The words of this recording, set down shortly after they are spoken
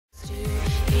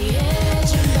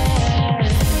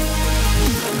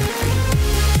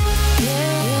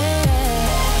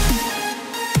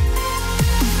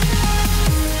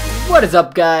What is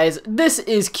up, guys? This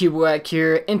is CubowaK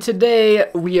here, and today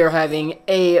we are having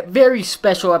a very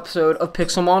special episode of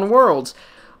Pixelmon Worlds.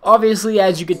 Obviously,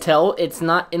 as you could tell, it's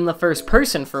not in the first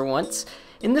person for once,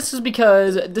 and this is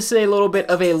because this is a little bit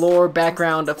of a lore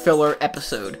background filler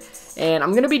episode. And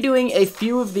I'm going to be doing a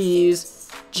few of these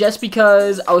just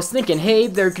because I was thinking, hey,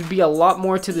 there could be a lot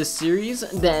more to this series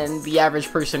than the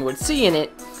average person would see in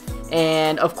it.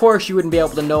 And of course you wouldn't be able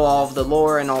to know all of the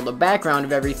lore and all the background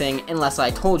of everything unless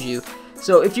I told you.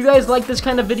 So if you guys like this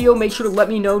kind of video, make sure to let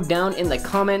me know down in the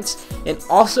comments. And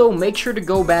also make sure to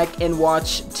go back and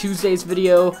watch Tuesday's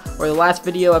video, or the last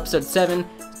video, episode 7,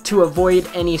 to avoid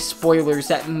any spoilers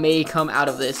that may come out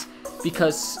of this.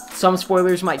 Because some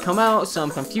spoilers might come out,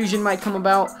 some confusion might come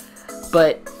about.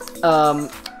 But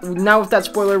now with that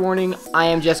spoiler warning, I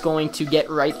am just going to get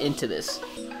right into this.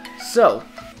 So,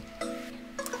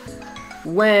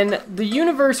 when the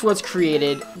universe was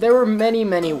created, there were many,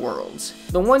 many worlds.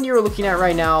 The one you're looking at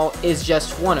right now is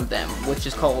just one of them, which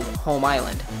is called Home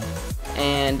Island.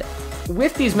 And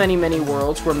with these many, many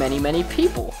worlds were many, many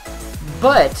people.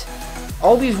 But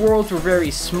all these worlds were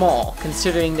very small,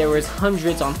 considering there was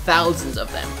hundreds on thousands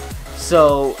of them.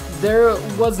 So there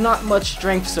was not much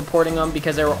strength supporting them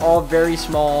because they were all very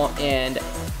small, and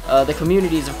the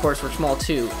communities, of course, were small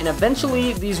too. And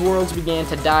eventually, these worlds began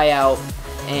to die out,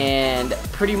 and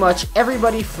pretty much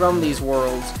everybody from these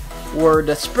worlds were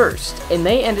dispersed, and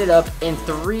they ended up in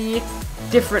 3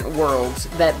 different worlds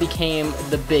that became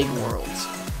the big worlds.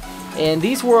 And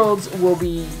these worlds will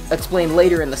be explained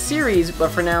later in the series,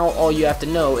 but for now all you have to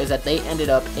know is that they ended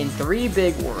up in 3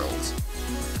 big worlds.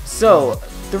 So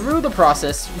through the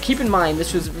process, keep in mind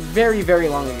this was very, very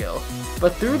long ago,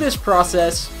 but through this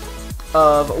process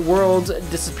of worlds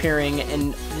disappearing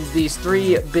and these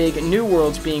 3 big new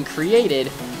worlds being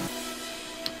created,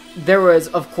 there was,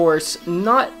 of course,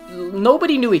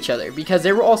 nobody knew each other because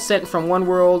they were all sent from one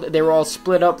world. They were all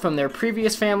split up from their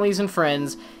previous families and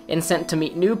friends and sent to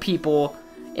meet new people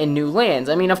in new lands.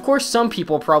 I mean, of course, some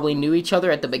people probably knew each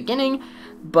other at the beginning,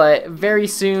 but very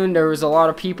soon there was a lot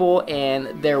of people,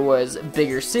 and there was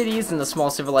bigger cities than the small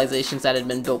civilizations that had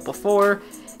been built before,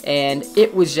 and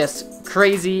it was just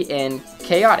crazy and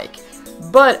chaotic.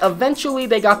 But eventually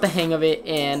they got the hang of it,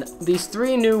 and these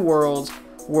 3 new worlds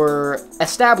were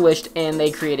established, and they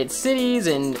created cities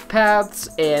and paths,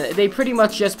 and they pretty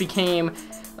much just became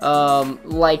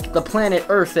like the planet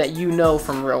Earth that you know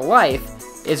from real life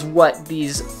is what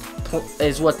these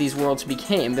worlds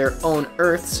became. Their own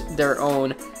Earths, their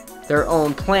own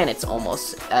planets,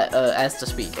 almost, as to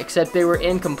speak, except they were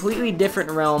in completely different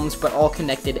realms, but all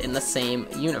connected in the same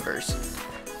universe.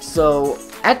 So,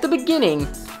 at the beginning,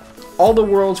 all the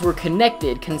worlds were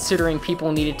connected, considering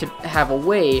people needed to have a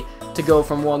way to go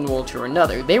from one world to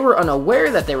another. They were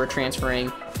unaware that they were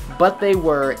transferring, but they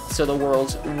were, so the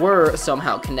worlds were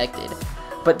somehow connected.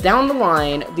 But down the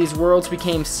line, these worlds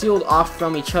became sealed off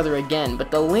from each other again, but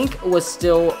the link was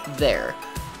still there.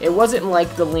 It wasn't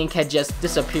like the link had just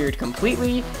disappeared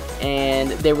completely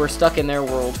and they were stuck in their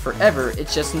world forever.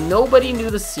 It's just nobody knew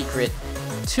the secret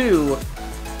to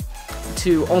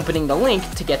opening the link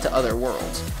to get to other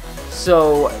worlds.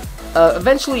 So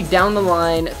eventually down the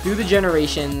line, through the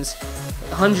generations,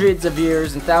 hundreds of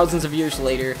years and thousands of years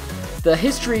later, the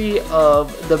history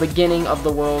of the beginning of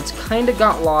the worlds kind of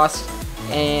got lost,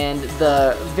 and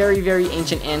the very, very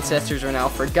ancient ancestors are now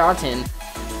forgotten.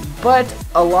 But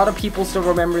a lot of people still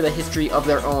remember the history of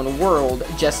their own world,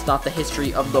 just not the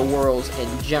history of the worlds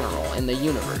in general, in the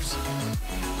universe.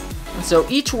 So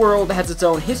each world has its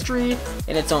own history,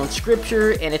 and its own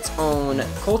scripture, and its own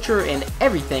culture, and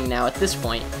everything now at this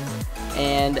point.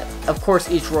 And of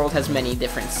course each world has many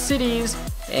different cities,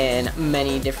 and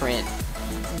many different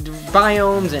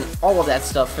biomes, and all of that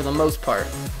stuff for the most part.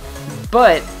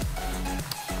 But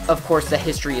of course the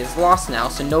history is lost now,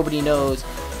 so nobody knows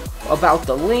about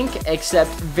the link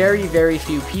except very, very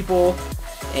few people,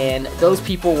 and those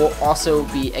people will also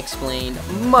be explained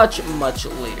much, much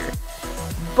later.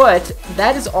 But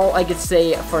that is all I could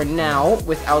say for now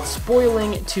without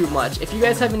spoiling too much. If you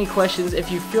guys have any questions, if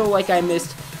you feel like I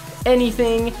missed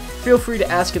anything, feel free to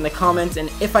ask in the comments, and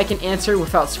if I can answer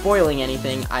without spoiling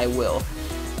anything, I will.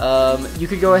 You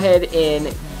could go ahead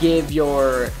and give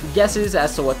your guesses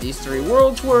as to what these 3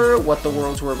 worlds were, what the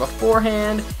worlds were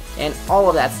beforehand, and all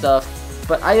of that stuff.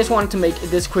 But I just wanted to make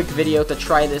this quick video to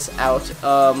try this out.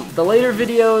 The later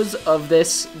videos of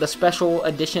this, the special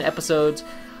edition episodes,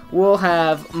 will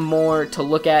have more to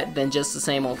look at than just the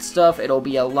same old stuff. It'll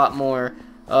be a lot more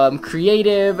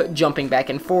creative, jumping back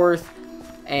and forth,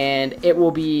 and it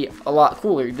will be a lot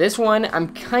cooler. This one,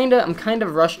 I'm kind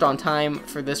of rushed on time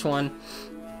for this one.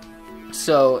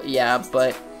 So yeah,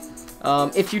 but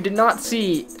If you did not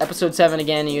see episode 7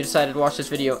 again and you decided to watch this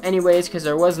video anyways, because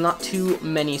there was not too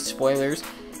many spoilers,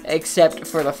 except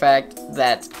for the fact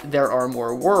that there are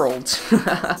more worlds.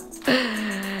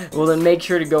 Well, then make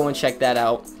sure to go and check that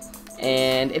out.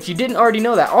 And if you didn't already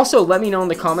know that, also let me know in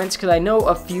the comments, because I know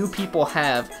a few people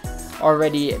have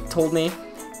already told me.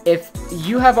 If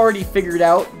you have already figured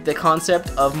out the concept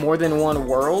of more than one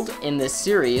world in this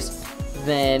series,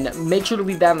 then make sure to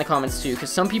leave that in the comments too,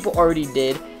 because some people already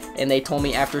did, and they told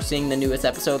me after seeing the newest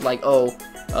episode, like, oh,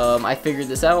 I figured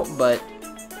this out. But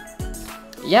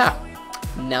yeah,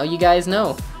 now you guys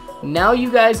know. Now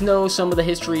you guys know some of the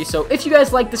history. So if you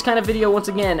guys like this kind of video, once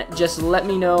again, just let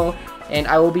me know, and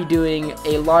I will be doing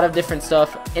a lot of different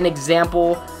stuff. An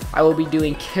example, I will be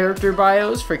doing character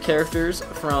bios for characters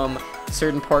from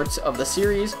certain parts of the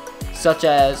series, such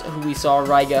as who we saw: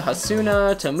 Raiga,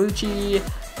 Hasuna, Tamuchi,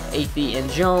 Athie, and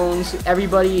Jones.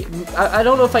 Everybody, I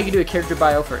don't know if I can do a character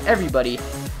bio for everybody,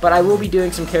 but I will be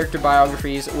doing some character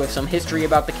biographies with some history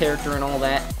about the character and all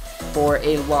that for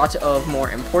a lot of more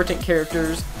important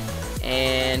characters.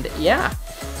 And yeah,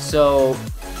 so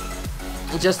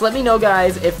just let me know,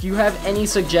 guys, if you have any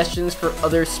suggestions for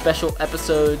other special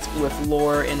episodes with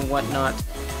lore and whatnot.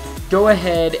 Go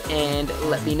ahead and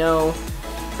let me know.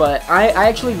 But I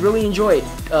actually really enjoyed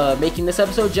making this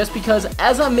episode, just because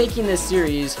as I'm making this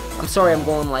series, I'm sorry I'm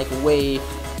going like way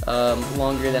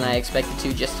longer than I expected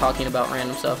to, just talking about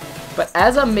random stuff. But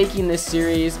as I'm making this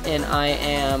series and I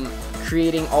am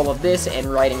creating all of this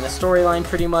and writing the storyline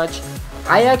pretty much,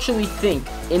 I actually think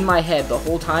in my head the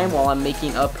whole time while I'm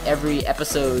making up every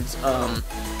episode's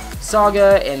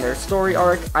saga and their story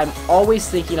arc, I'm always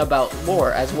thinking about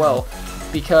lore as well.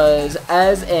 Because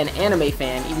as an anime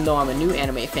fan, even though I'm a new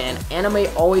anime fan, anime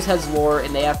always has lore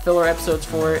and they have filler episodes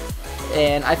for it.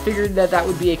 And I figured that that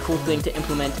would be a cool thing to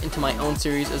implement into my own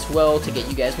series as well, to get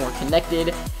you guys more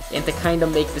connected and to kind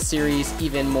of make the series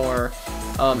even more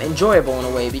enjoyable in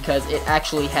a way, because it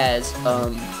actually has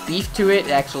beef to it.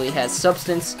 It actually has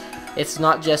substance. It's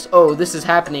not just, oh, this is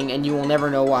happening and you will never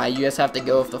know why, you just have to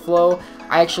go with the flow.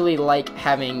 I actually like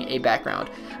having a background.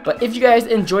 But if you guys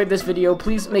enjoyed this video,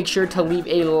 please make sure to leave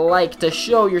a like to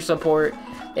show your support.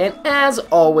 And as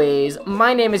always,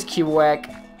 my name is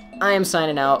CubowaK. I am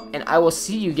signing out, and I will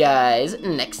see you guys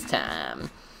next time.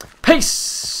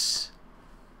 Peace!